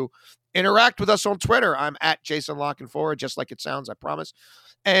 review, interact with us on Twitter. I'm at Jason Lockenfora, just like it sounds, I promise.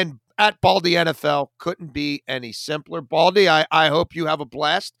 And at Baldy NFL, couldn't be any simpler. Baldy, I hope you have a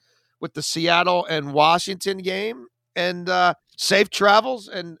blast with the Seattle and Washington game, and safe travels,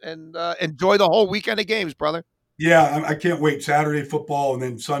 and enjoy the whole weekend of games, brother. Yeah, I can't wait. Saturday football, and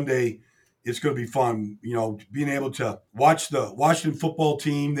then Sunday, it's going to be fun. Being able to watch the Washington football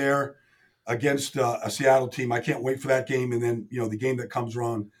team there against a Seattle team. I can't wait for that game, and then the game that comes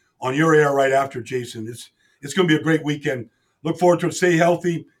on your air right after, Jason. It's going to be a great weekend. Look forward to it. Stay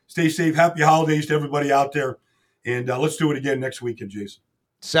healthy, stay safe. Happy holidays to everybody out there, and let's do it again next weekend, Jason.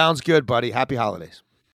 Sounds good, buddy. Happy holidays.